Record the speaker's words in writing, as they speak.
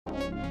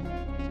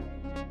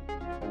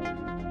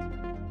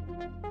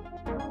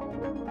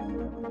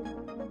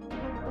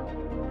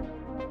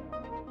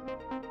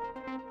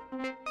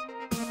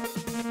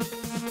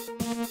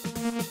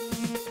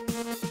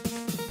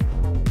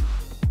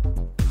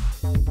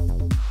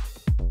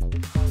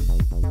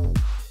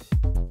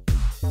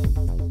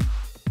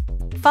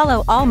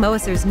Follow all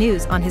Moessieurs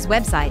news on his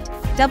website,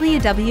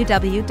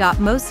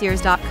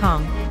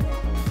 www.moessieurs.com.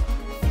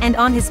 And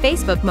on his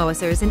Facebook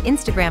Moessieurs and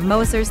Instagram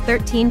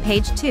Moessieurs13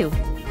 page 2.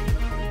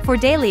 For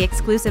daily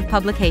exclusive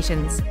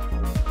publications.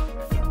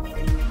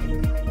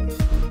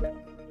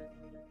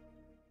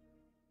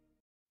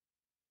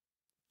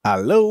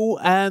 Hello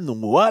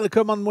and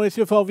welcome on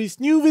Moessieurs for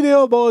this new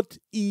video about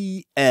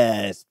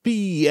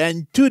ESP,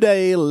 and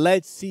today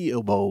let's see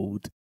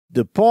about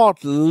the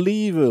part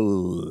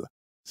level.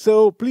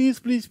 So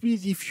please,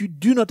 if you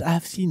do not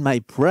have seen my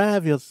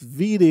previous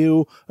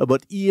video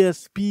about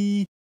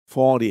ESP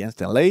for the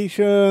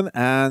installation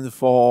and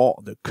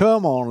for the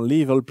command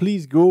level,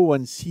 please go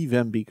and see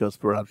them, because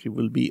perhaps you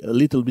will be a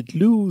little bit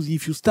loose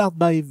if you start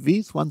by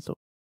this one. So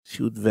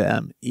shoot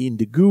them in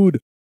the good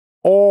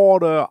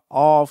order,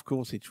 of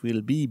course it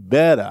will be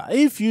better.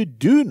 If you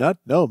do not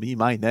know me,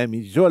 my name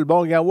is Joel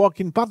Borg. I work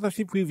in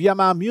partnership with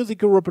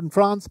Yamaha Europe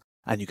France,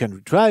 and you can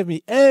retrieve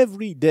me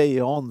every day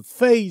on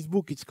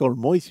Facebook. It's called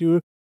Moessieurs.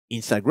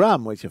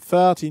 Instagram,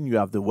 Moessieurs13. You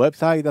have the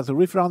website as a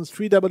reference,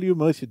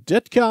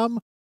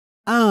 www.moessieurs.com.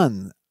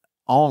 And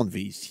on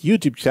this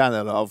YouTube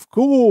channel, of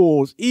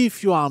course,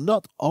 if you are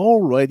not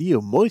already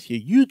a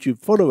Moessieurs YouTube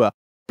follower,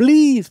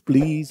 please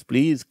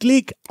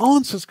click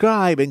on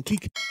subscribe and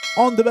click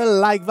on the bell.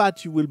 Like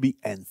that, you will be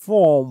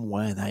informed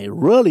when I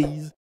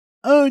release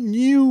a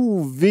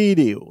new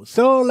video.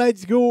 So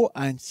let's go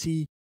and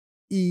see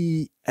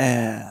ESP,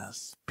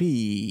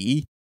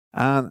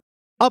 and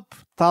up,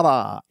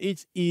 tada,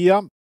 it's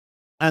here.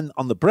 And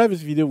on the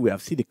previous video we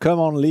have seen the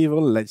command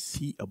level. Let's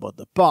see about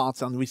the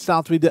parts, and we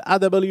start with the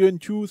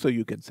AWM2, so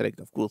you can select,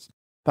 of course,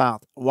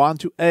 part 1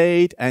 to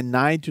 8 and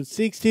 9 to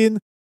 16.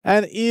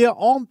 And here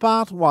on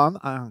part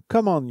 1,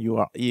 command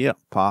your ear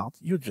part,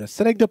 you just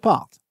select the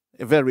part.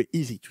 Very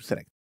easy to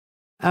select.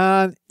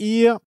 And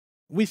here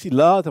we see a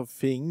lot of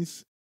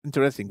things.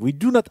 Interesting. We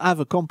do not have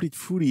a complete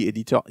fully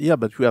editor here,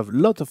 but we have a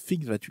lot of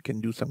things that you can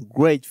do, some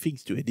great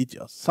things to edit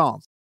your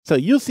sounds. So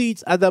you see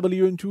it's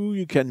AWM2,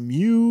 you can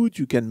mute,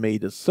 you can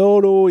make a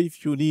solo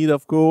if you need,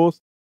 of course.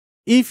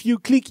 If you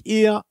click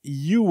here,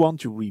 you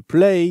want to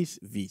replace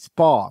this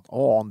part,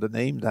 or on the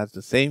name, that's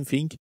the same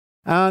thing.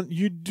 And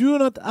you do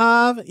not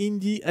have in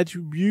the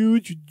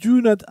attribute, you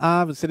do not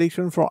have a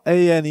selection for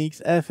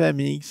ANX,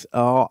 FMX,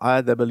 or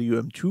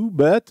AWM2,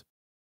 but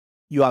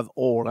you have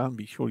all, and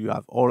be sure you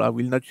have all. I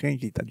will not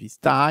change it at this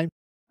time.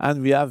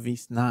 And we have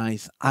this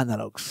nice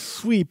analog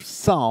sweep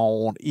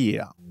sound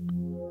here.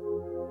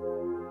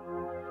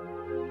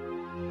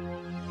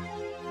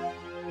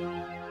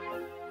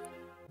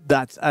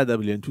 That's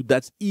AWM2,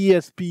 that's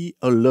ESP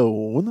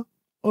alone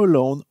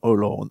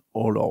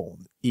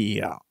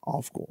here,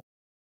 of course.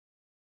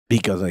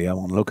 Because I am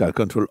on local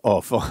control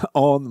off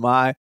on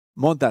my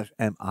Montage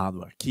M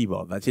hardware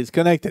keyboard that is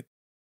connected.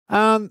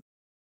 And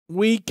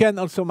we can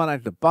also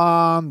manage the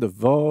pan, the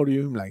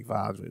volume, like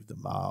that with the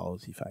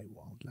mouse, if I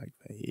want, like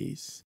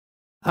this.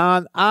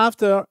 And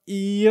after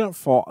here,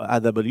 for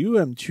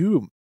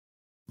AWM2,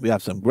 we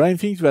have some great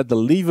things. We have the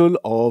level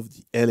of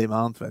the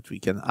element that we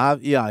can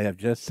have. Here I have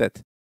just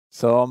set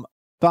some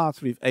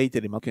parts with 8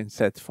 elements. You can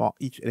set for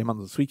each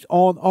element the switch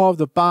on, off,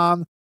 the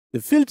pan,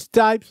 the filter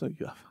type. So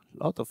you have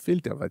a lot of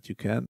filter that you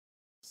can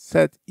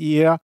set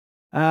here.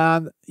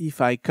 And if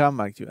I come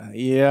back to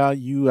here,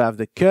 you have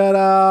the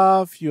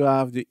cutoff, you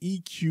have the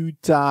EQ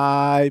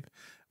type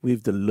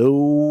with the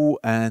low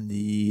and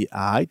the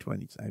height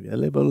when it's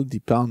available,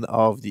 depend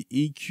of the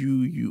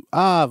EQ you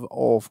have.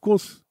 Of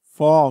course,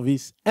 for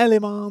this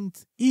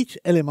element, each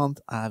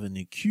element have an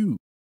EQ.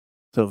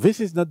 So this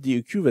is not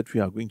the EQ that we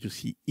are going to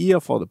see here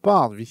for the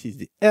part. This is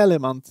the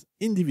element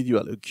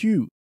individual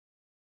EQ.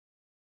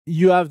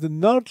 You have the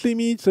note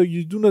limit, so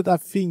you do not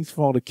have things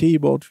for the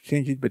keyboard to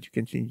change it, but you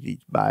can change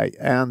it by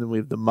hand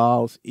with the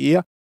mouse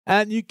here.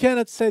 And you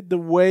cannot set the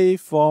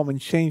waveform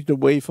and change the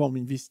waveform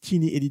in this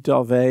teeny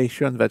editor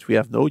version that we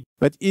have now.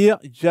 But here,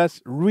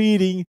 just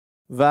reading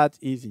that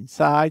is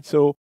inside.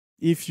 So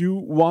if you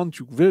want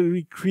to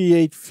really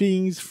create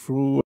things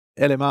through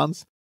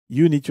elements,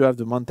 you need to have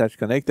the montage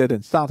connected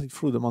and start it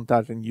through the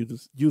montage and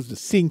use the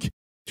sync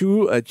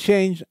to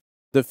change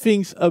the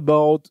things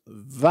about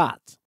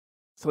that.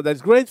 So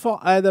that's great for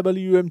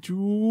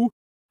AWM2.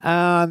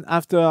 And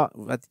after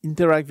that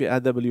interact with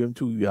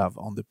AWM2, you have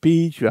on the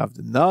pitch, you have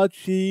the note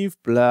shift,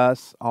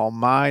 plus or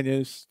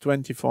minus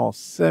 24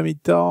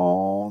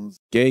 semitones.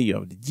 Okay, you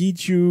have the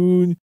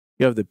detune,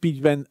 you have the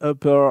pitch bend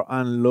upper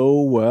and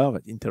lower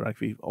that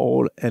interact with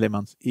all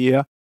elements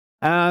here.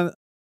 And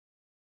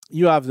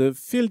you have the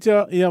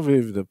filter here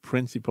with the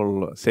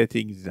principal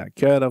settings, the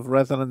cutoff,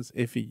 resonance,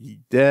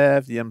 FEG,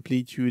 depth, the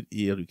amplitude.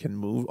 Here you can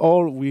move.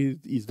 All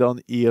is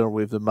done here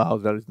with the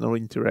mouse. There is no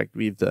interact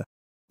with the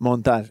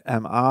Montage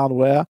M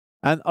hardware.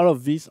 And all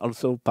of this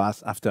also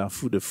pass after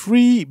through the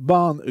free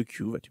band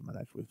EQ that you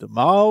manage with the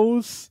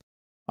mouse.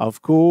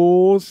 of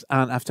course.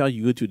 And after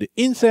you go to the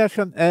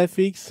insertion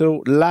FX,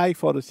 so like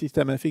for the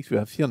system FX we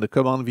have seen on the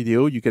command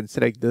video, you can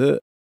select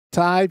the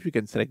type, you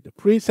can select the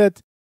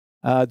preset,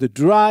 the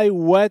dry,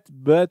 wet,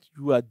 but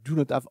you do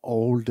not have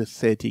all the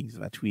settings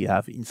that we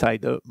have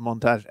inside the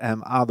Montage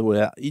M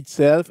hardware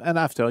itself. And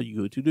after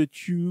you go to the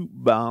Q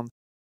band,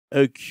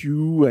 a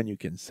Q, and you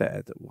can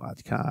set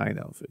what kind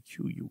of a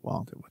Q you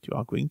want and what you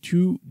are going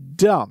to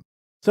do.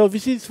 So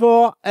this is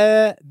for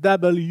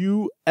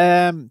AWM2.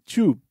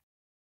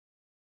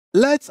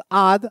 Let's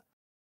add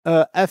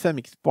a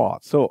FMX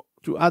part. So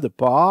to add a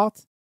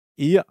part,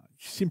 here,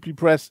 simply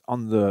press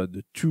on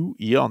the 2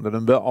 here on the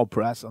number or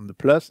press on the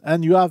plus,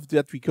 and you have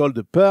that we call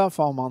the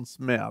performance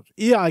merge.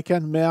 Here I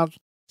can merge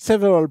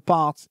several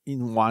parts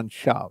in one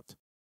shot.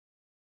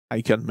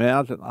 I can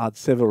merge and add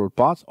several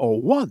parts,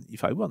 or one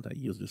if I want. I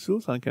use the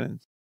source, I can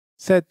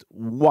set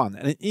one.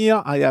 And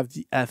here I have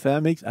the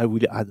FMX, I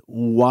will add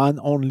one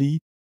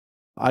only.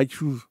 I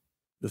choose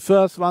the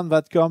first one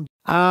that comes,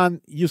 and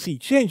you see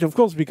change, of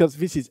course, because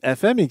this is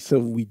FMX, so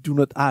we do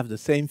not have the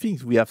same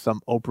things. We have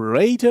some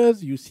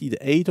operators, you see the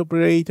 8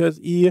 operators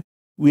here.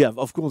 We have,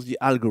 of course, the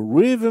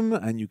algorithm,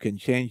 and you can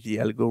change the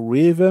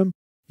algorithm.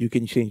 You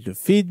can change the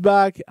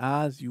feedback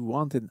as you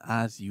want and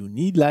as you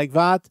need, like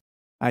that.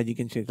 And you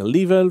can change the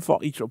level for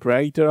each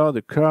operator,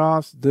 the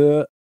curves,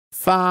 the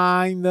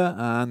find,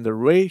 and the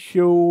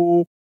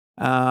ratio,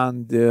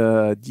 and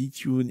the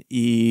detune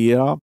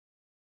here.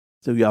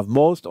 So you have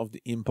most of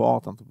the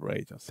important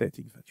operator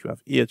settings that you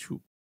have here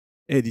to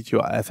edit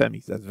your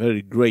FMX. That's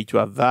very great to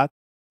have that.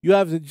 You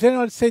have the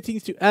general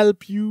settings to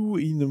help you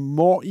in a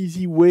more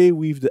easy way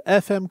with the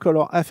FM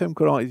color. FM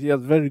color is here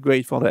very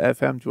great for the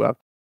FM to have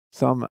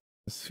some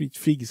sweet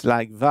things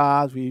like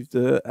that with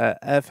the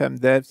FM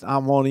depth,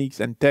 harmonics,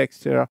 and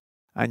texture.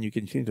 And you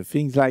can change the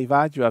things like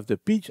that. You have the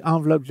pitch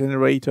envelope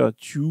generator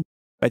too,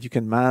 that you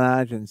can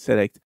manage and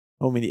select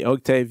how many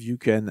octaves you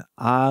can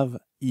have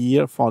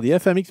here for the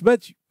FMX.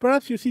 But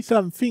perhaps you see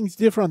some things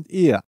different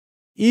here.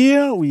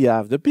 Here we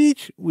have the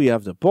pitch, we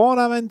have the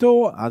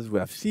portamento, as we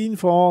have seen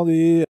for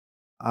the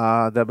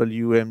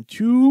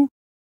AWM2.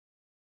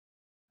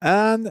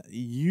 And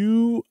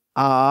you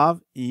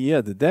have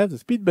here the depth, the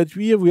speed, but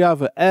here we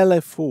have a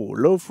LFO,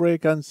 low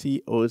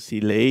frequency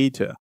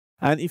oscillator.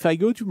 And if I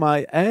go to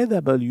my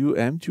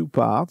AWM2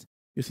 part,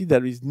 you see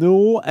there is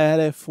no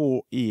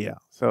LFO here.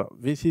 So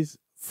this is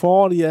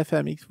for the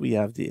FMX, we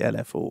have the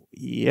LFO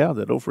here,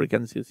 the low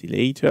frequency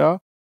oscillator.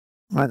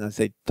 And I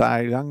say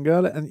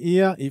triangle, and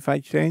here, if I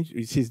change,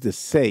 this is the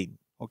same,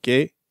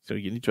 okay? So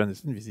you need to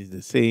understand this is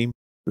the same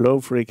low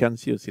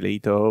frequency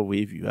oscillator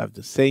with, you have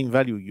the same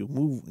value. You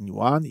move in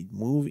one, it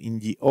moves in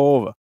the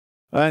other.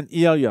 And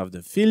here you have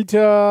the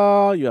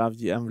filter, you have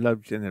the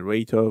envelope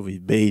generator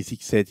with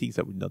basic settings.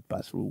 I will not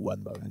pass through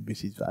one by one.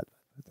 This is that.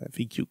 I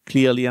think you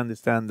clearly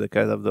understand the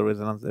kind of the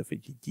resonance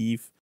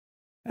effective.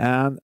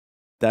 And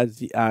that's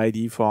the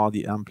ID for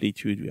the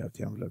amplitude. We have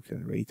the envelope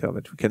generator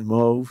that we can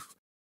move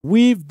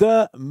with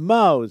the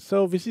mouse.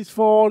 So this is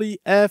for the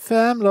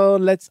FM. Now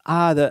let's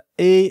add a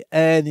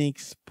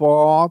ANX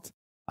part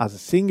as a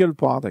single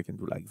part. I can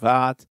do like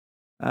that.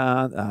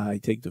 And I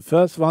take the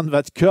first one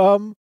that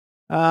comes.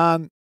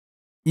 And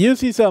you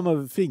see some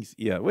of the things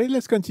here. Well,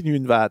 let's continue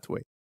in that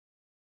way.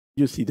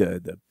 You see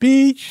the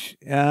pitch,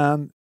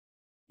 and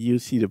you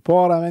see the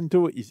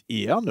portamento is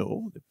here.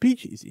 No, the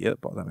pitch is here,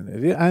 portamento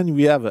is here. And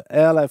we have a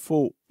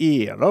LFO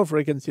here, low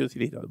frequency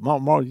oscillator.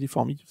 More easy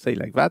for me to say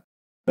like that.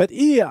 But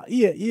here,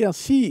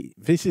 see,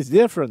 this is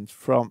different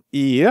from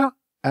here,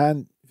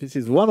 and this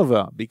is one of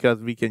them, because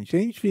we can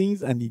change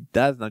things, and it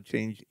does not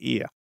change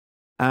here.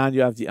 And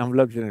you have the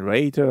envelope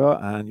generator,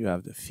 and you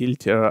have the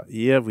filter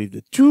here with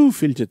the two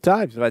filter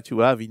types that you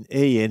have in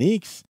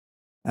ANX,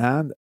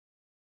 and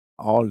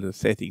all the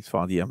settings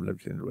for the envelope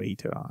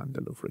generator and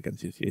the low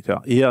frequency oscillator.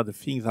 Here, the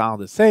things are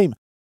the same.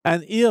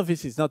 And here,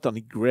 this is not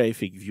only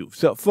graphic view.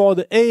 So for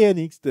the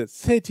ANX, the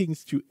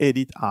settings to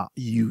edit are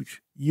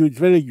huge,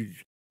 very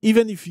huge.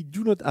 Even if you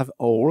do not have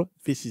all,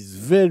 this is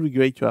very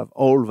great to have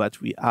all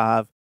that we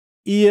have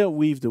here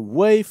with the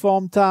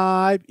waveform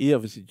type. Here,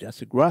 this is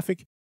just a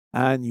graphic.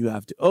 And you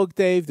have the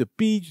octave, the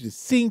pitch, the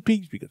sync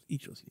pitch, because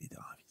each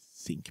oscillator has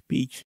sync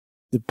pitch.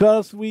 The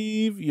pulse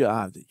width, you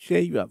have the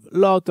shape, you have a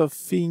lot of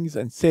things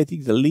and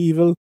settings, the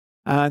level,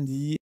 and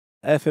the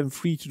FM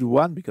 3 to the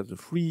 1, because the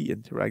 3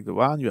 interact the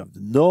 1. You have the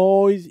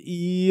noise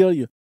here,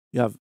 you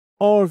have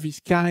all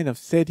these kind of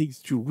settings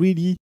to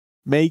really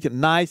make a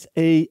nice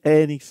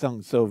ANX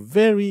sound. So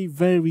very,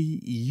 very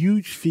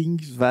huge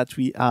things that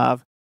we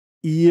have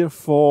here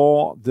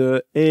for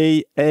the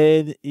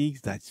ANX.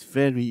 That's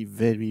very,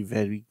 very,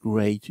 very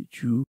great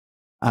to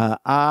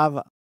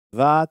have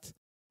that.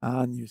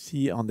 And you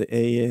see on the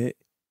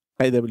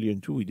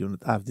AWM2, we do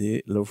not have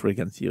the low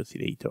frequency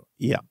oscillator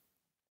here.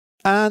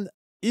 And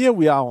here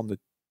we are on the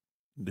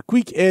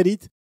quick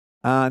edit,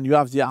 and you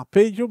have the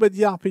arpeggio, but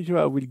the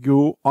arpeggio will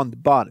go on the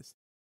bonus.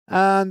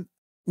 And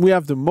we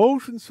have the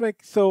motion spec.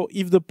 So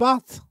if the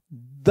part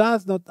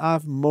does not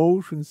have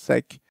motion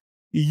spec,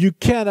 you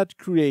cannot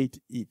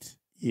create it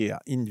here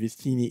in this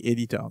teeny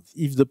editor.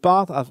 If the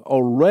part has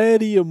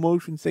already a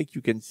motion sec,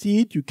 you can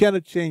see it. You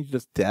cannot change the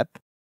step,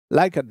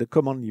 like at the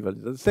command level.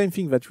 It's the same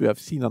thing that we have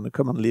seen on the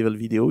command level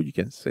video. You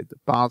can set the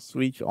part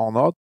switch or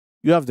not.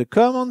 You have the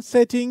command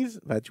settings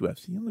that you have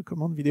seen on the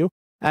command video,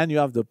 and you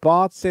have the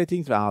part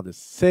settings that are the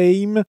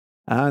same.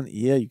 And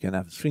here you can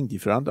have string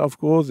different. Of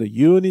course, the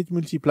unit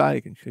multiplier, I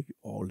can show you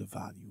all the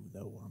value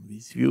now on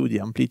this view, the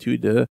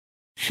amplitude, the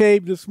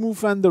shape, the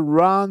smooth and the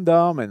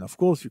random. And of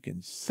course, you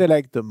can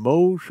select the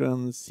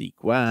motion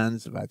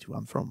sequence that you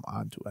want from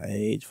 1 to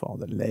 8 for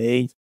the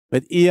length.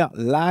 But here,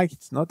 like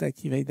it's not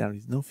activated, there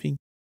is nothing.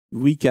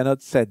 We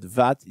cannot set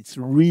that. It's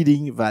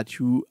reading that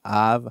you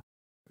have.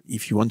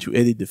 If you want to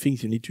edit the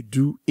things you need to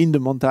do in the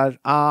montage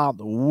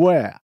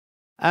hardware.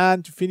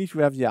 And to finish,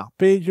 we have the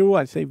arpeggio.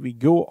 I say we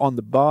go on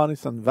the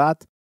bonus on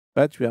that,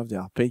 but we have the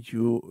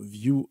arpeggio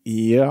view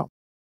here.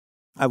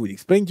 I will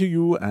explain to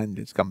you, and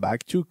let's come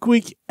back to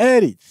quick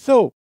edit.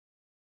 So,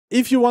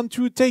 if you want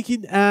to take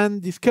it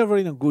and discover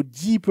it and go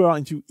deeper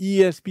into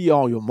ESP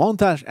or your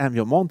Montage M,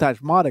 your Montage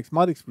MODX,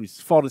 MODX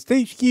Plus for the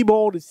stage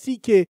keyboard, the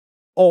CK,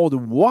 or the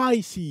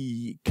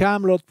YC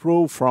Camelot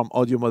Pro from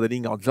audio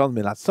modeling or John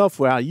Melas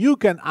software, you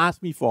can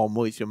ask me for a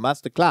Moessieux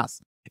Masterclass.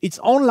 It's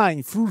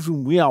online through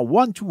Zoom. We are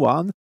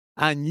one-to-one,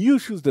 and you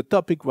choose the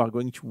topic we are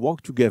going to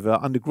work together.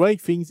 And the great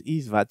thing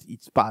is that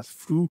it's passed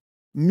through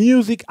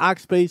Music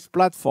Hackspace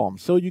platform.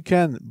 So you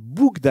can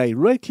book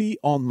directly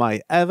on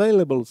my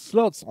available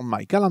slots on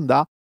my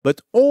calendar,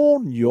 but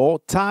on your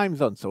time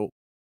zone. So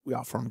we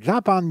are from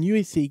Japan,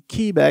 USA,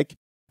 Quebec,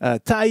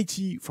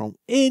 Tahiti, from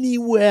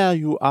anywhere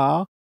you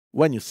are.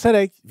 When you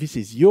select, this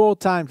is your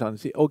time zone.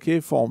 Say, okay,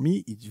 for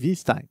me, it's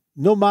this time.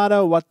 No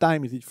matter what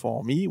time is it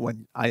for me,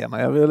 when I am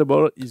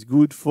available, is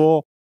good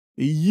for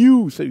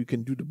you. So you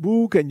can do the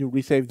book and you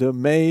receive the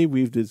mail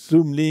with the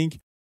Zoom link.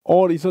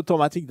 All is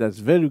automatic. That's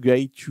very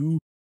great to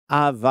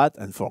have that.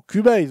 And for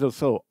Cubase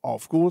also,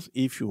 of course,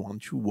 if you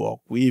want to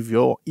work with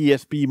your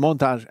ESP,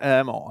 Montage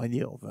M, or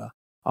any other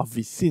of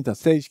this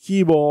synthesizer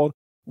keyboard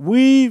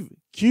with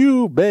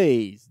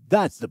Cubase.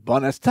 That's the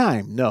bonus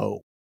time.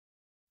 No.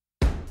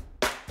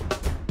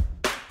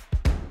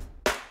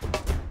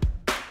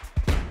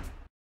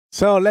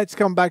 So let's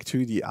come back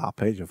to the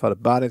arpeggio for the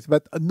bonus,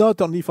 but not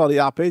only for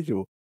the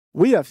arpeggio.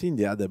 We have seen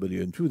the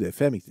AWM2, the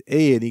FMX, the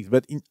ANX,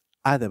 but in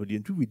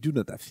AWM2 we do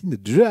not have seen the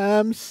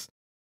drums.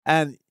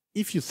 And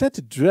if you set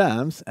the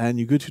drums and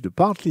you go to the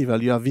part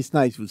level, you have this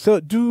nice view. So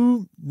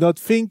do not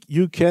think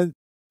you can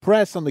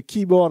press on the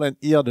keyboard and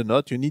hear the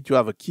note. You need to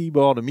have a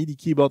keyboard, a MIDI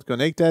keyboard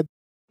connected.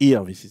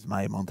 Here, this is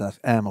my Montage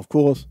M, of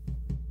course.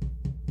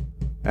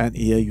 And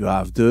here you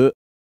have the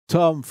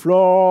tom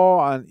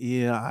floor, and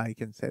here I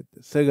can set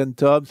the second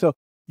tom. So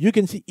you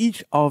can see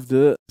each of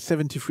the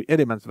 73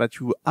 elements that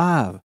you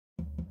have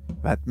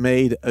that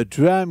made a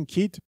drum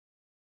kit.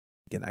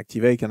 You can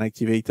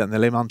activate an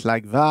element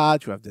like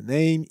that. You have the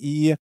name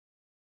here.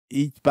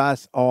 It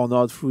pass or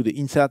not through the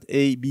insert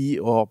A, B,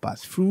 or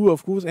pass through,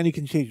 of course, and you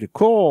can change the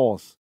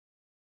course.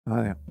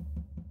 Oh, yeah.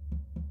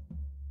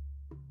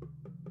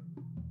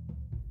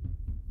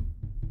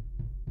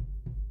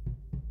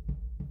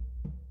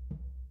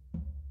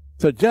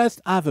 So just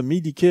have a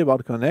MIDI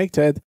keyboard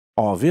connected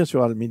or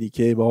virtual MIDI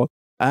keyboard,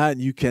 and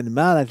you can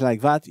manage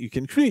like that. You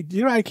can create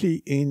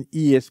directly in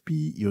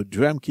ESP your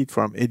drum kit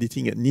from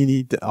editing an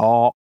init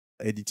or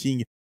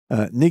editing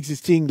an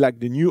existing, like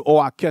the new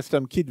or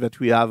custom kit that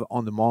we have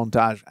on the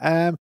Montage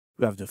M.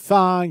 You have the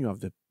fine, you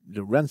have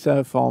the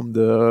ransom from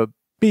the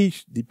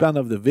pitch, depend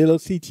of the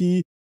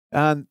velocity.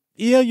 And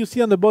here you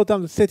see on the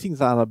bottom, the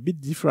settings are a bit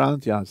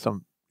different. You have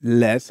some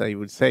less, I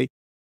would say,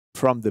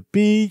 from the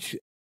pitch,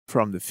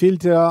 from the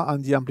filter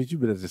and the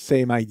amplitude, but it's the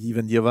same idea.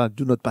 Even the other,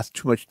 do not pass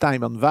too much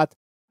time on that.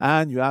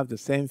 And you have the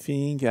same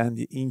thing and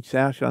the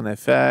insertion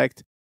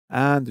effect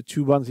and the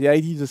two ones. The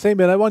idea is the same,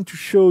 but I want to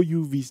show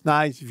you this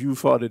nice view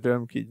for the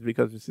drum kit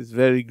because this is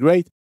very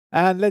great.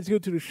 And let's go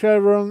to the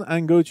chevron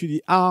and go to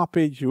the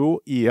arpeggio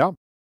here.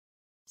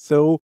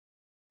 So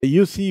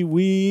you see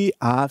we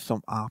have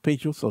some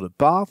arpeggio. So the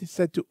part is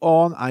set to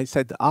on. I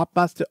set the harp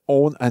master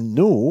on and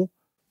no.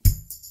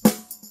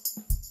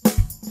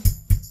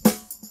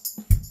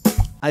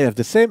 I have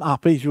the same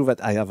arpeggio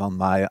that I have on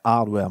my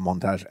hardware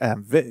Montage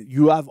M.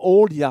 You have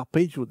all the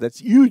arpeggio. That's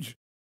huge.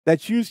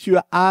 That's used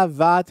to have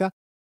that.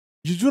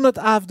 You do not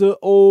have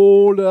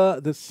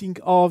the sync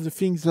of the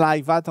things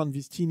like that on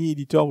this teeny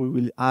editor. We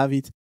will have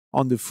it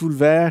on the full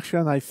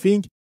version, I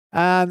think.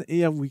 And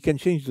here we can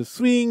change the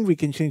swing. We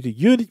can change the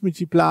unit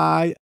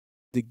multiply,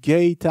 the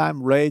gate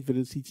time, rate,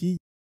 velocity.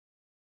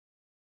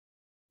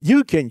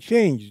 You can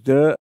change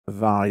the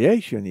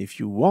variation if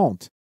you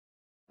want.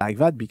 Like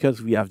that,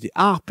 because we have the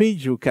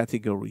arpeggio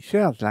category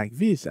shared like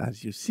this.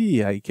 As you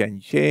see, I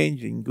can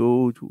change and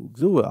go to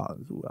Zoer.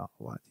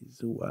 What is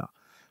Zoer?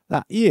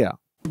 Now, here,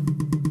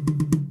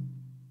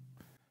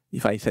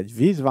 if I set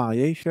this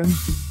variation,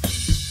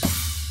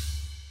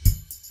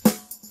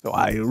 so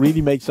I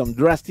really made some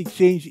drastic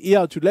change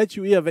here to let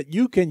you hear that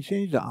you can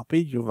change the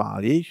arpeggio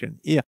variation.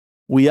 Here,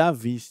 we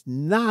have this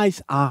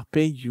nice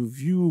arpeggio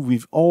view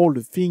with all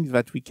the things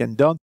that we can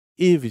do.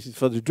 if this is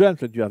for the drums,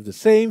 but you have the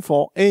same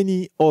for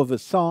any other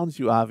sounds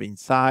you have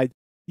inside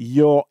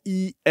your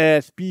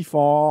ESP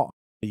for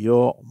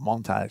your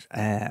Montage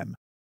M.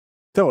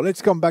 So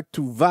let's come back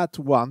to that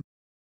one.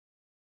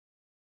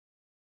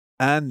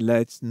 And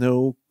let's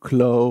now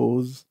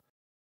close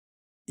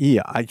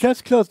here. I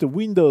just closed the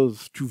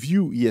windows to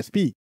view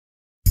ESP.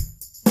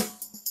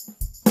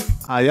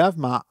 I have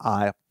my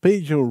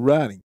arpeggio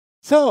running.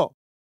 So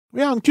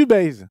we are on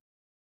Cubase.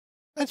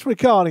 Let's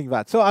recording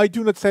that. So I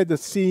do not set the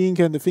sync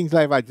and the things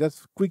like that,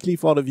 just quickly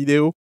for the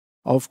video,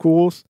 of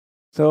course.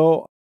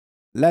 So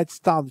let's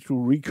start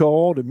to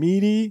record the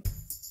MIDI.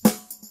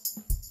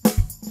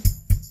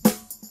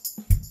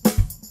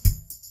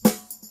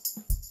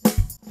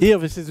 Here,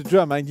 this is the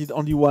drum. I need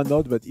only one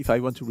note, but if I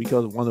want to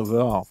record one over,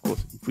 of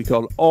course, it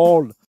record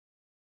all.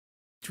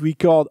 To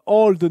record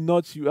all the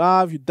notes you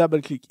have, you double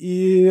click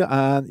here,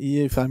 and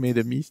here, if I made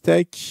a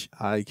mistake,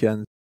 I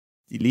can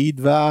delete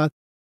that.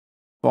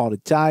 For the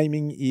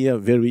timing here,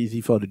 very easy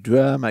for the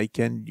drum. I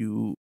can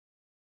do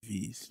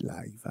this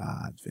like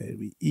that,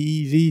 very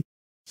easy.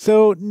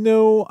 So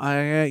now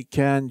I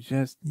can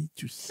just need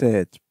to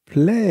set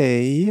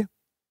play.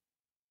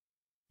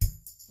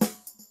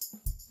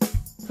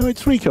 So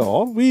it's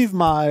record with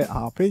my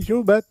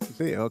arpeggio, but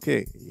say,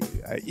 okay,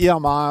 I hear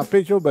my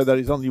arpeggio, but there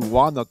is only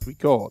one note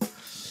record.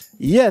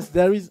 Yes,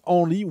 there is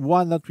only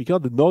one note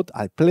record, the note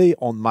I play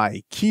on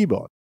my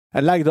keyboard.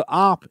 And like the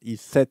harp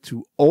is set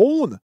to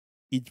on,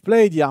 it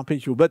plays the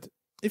arpeggio. But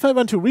if I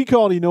want to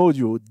record in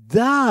audio,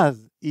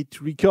 does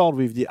it record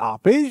with the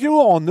arpeggio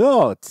or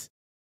not?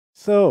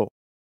 So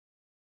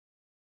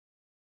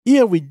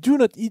here we do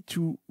not need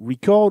to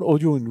record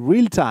audio in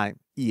real time.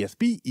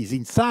 ESP is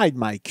inside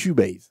my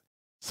Cubase.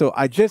 So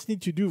I just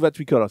need to do that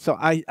recorder. So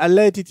I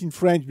let it in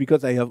French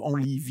because I have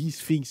only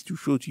these things to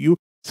show to you.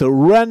 So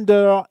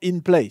render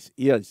in place.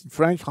 Here it's in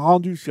French,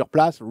 rendu sur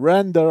place,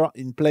 render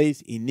in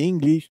place in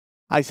English.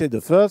 I said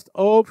the first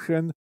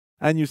option,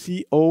 and you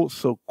see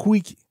so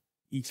quick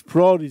it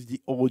produces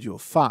the audio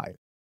file.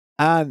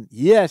 And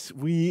yes,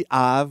 we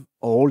have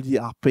all the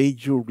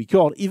arpeggio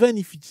record. Even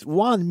if it's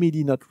one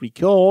MIDI note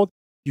record,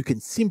 you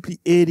can simply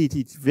edit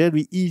it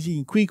very easy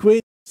and quick way.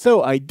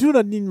 So I do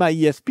not need my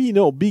ESP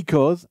now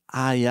because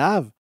I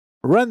have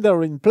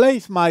render in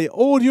place my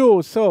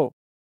audio. So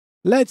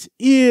let's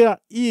hear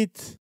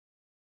it.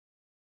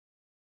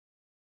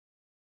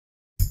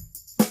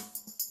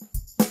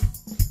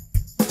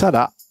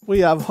 Ta-da! We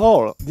have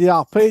all the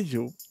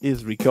arpeggio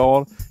is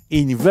recorded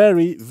in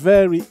very,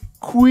 very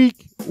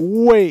quick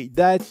way.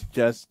 That's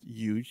just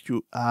huge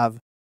to have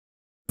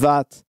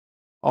that,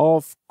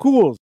 of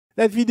course.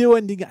 That video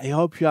ending, I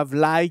hope you have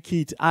liked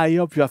it. I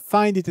hope you have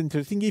find it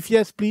interesting. If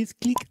yes, please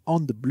click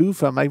on the blue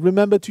thumb. I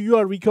remember to you,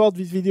 I record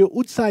this video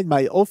outside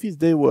my office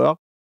day work.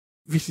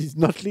 This is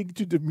not linked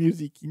to the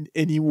music in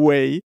any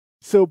way.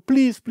 So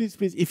please, please,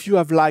 please, if you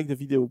have liked the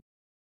video,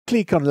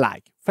 click on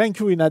like. Thank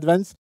you in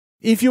advance.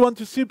 If you want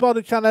to support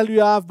the channel,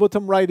 you have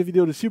bottom right of the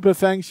video, the super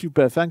thanks.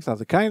 Super thanks are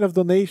the kind of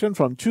donation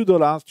from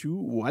 $2 to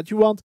what you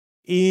want.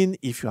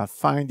 If you have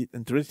find it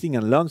interesting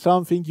and learn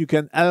something, you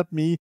can help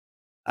me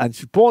and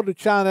support the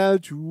channel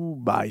to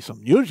buy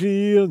some new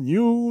gear,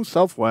 new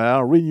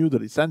software, renew the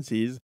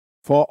licenses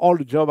for all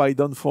the job I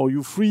done for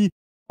you free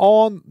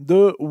on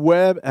the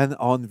web and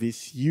on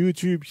this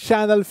YouTube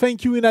channel.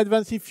 Thank you in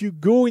advance if you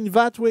go in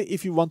that way.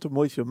 If you want to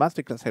Moessieux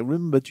Masterclass, I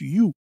remember to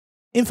you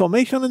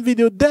information and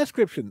video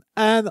description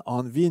and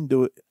on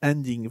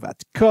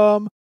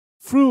windowending.com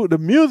through the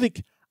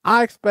Music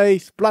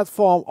Hackspace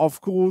platform,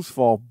 of course,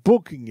 for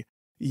booking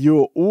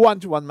your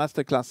one-to-one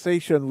masterclass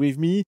session with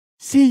me.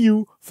 See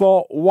you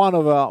for one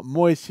of our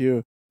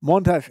Moessieux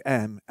Montage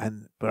M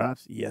and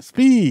perhaps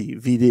ESP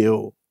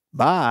video.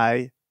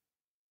 Bye.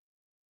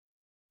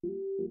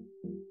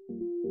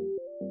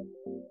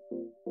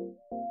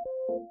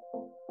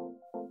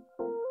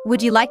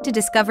 Would you like to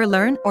discover,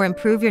 learn, or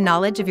improve your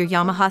knowledge of your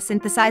Yamaha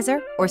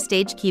synthesizer or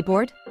stage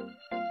keyboard?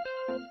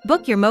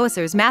 Book your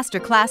Moessieurs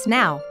Masterclass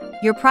now.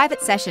 Your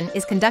private session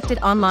is conducted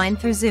online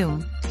through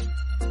Zoom.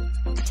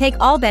 Take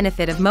all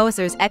benefit of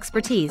Moessieurs'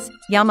 expertise,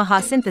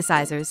 Yamaha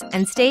synthesizers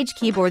and stage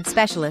keyboard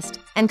specialist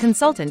and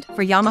consultant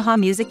for Yamaha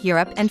Music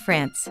Europe and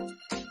France.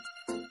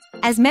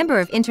 As member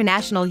of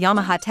International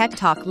Yamaha Tech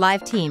Talk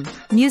live team,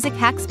 Music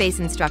Hackspace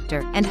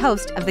instructor and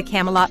host of the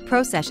Camelot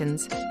Pro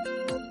sessions,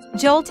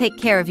 Joel take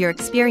care of your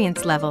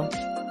experience level.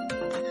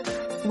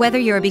 Whether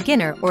you're a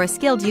beginner or a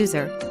skilled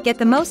user, get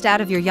the most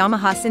out of your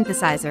Yamaha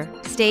synthesizer,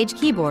 stage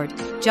keyboard,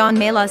 John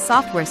Melas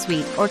software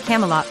suite or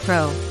Camelot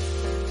Pro.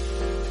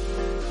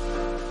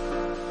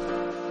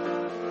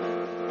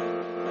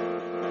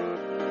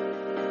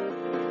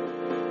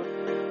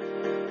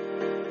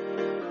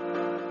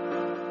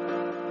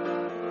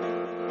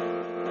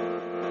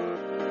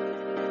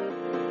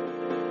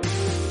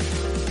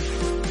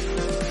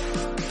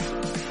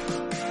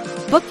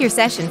 Book your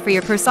session for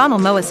your personal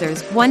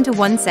Moessieurs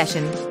one-to-one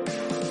session.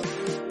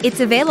 It's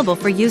available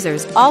for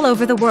users all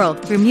over the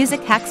world through Music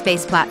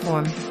Hackspace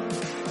platform.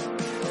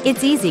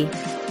 It's easy.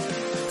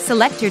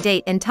 Select your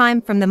date and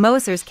time from the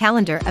Moessieurs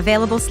calendar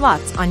available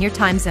slots on your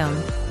time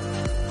zone.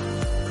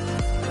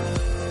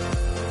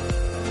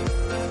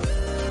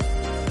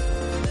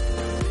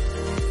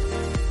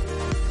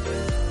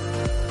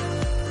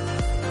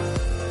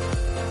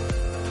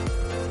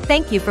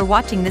 Thank you for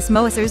watching this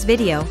Moessieurs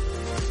video.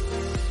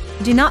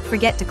 Do not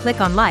forget to click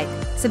on like,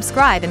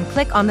 subscribe and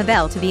click on the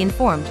bell to be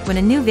informed when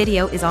a new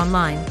video is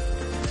online.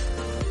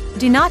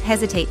 Do not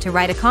hesitate to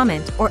write a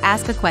comment or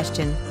ask a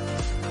question.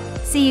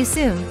 See you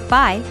soon,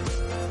 bye!